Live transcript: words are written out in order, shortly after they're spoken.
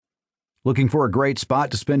Looking for a great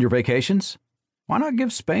spot to spend your vacations? Why not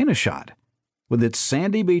give Spain a shot? With its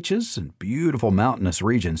sandy beaches and beautiful mountainous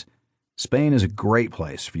regions, Spain is a great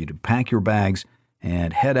place for you to pack your bags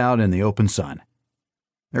and head out in the open sun.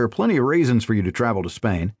 There are plenty of reasons for you to travel to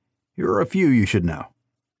Spain. Here are a few you should know.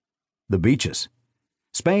 The beaches.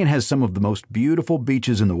 Spain has some of the most beautiful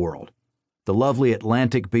beaches in the world. The lovely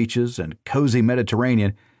Atlantic beaches and cozy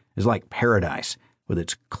Mediterranean is like paradise with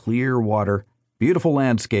its clear water, beautiful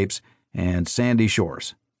landscapes, and sandy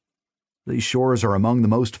shores. These shores are among the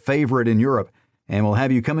most favorite in Europe and will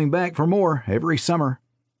have you coming back for more every summer.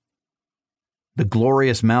 The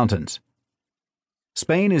glorious mountains.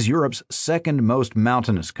 Spain is Europe's second most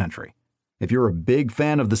mountainous country. If you're a big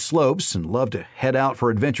fan of the slopes and love to head out for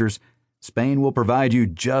adventures, Spain will provide you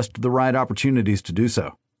just the right opportunities to do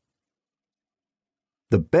so.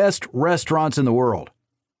 The best restaurants in the world.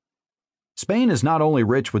 Spain is not only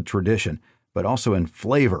rich with tradition, but also in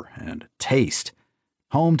flavor and taste.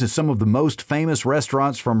 Home to some of the most famous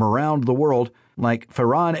restaurants from around the world, like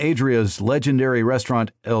Ferran Adria's legendary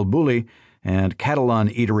restaurant El Bulli and Catalan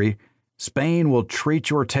Eatery, Spain will treat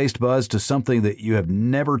your taste buds to something that you have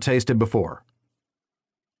never tasted before.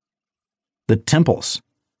 The temples.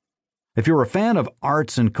 If you're a fan of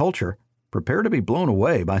arts and culture, prepare to be blown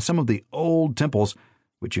away by some of the old temples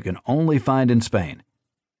which you can only find in Spain.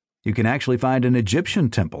 You can actually find an Egyptian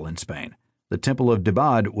temple in Spain. The Temple of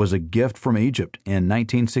Dibad was a gift from Egypt in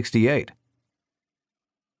 1968.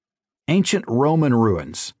 Ancient Roman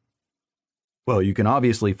ruins. Well, you can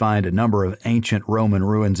obviously find a number of ancient Roman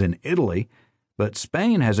ruins in Italy, but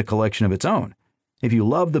Spain has a collection of its own. If you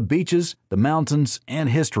love the beaches, the mountains, and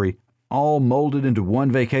history, all molded into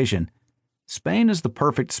one vacation, Spain is the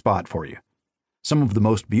perfect spot for you. Some of the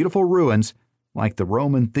most beautiful ruins, like the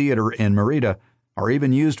Roman Theater in Merida, are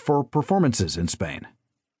even used for performances in Spain.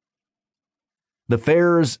 The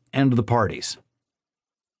fairs and the parties.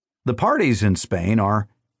 The parties in Spain are,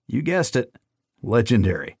 you guessed it,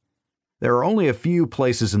 legendary. There are only a few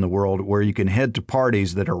places in the world where you can head to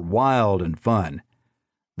parties that are wild and fun.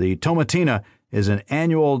 The Tomatina is an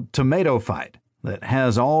annual tomato fight that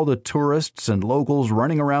has all the tourists and locals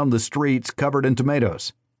running around the streets covered in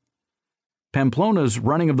tomatoes. Pamplona's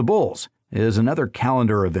Running of the Bulls is another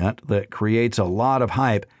calendar event that creates a lot of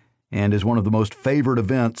hype and is one of the most favored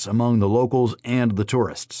events among the locals and the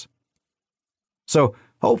tourists. So,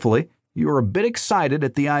 hopefully, you are a bit excited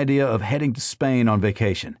at the idea of heading to Spain on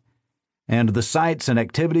vacation. And the sights and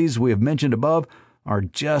activities we have mentioned above are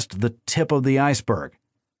just the tip of the iceberg.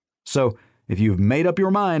 So, if you've made up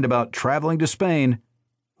your mind about traveling to Spain,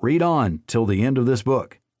 read on till the end of this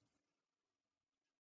book.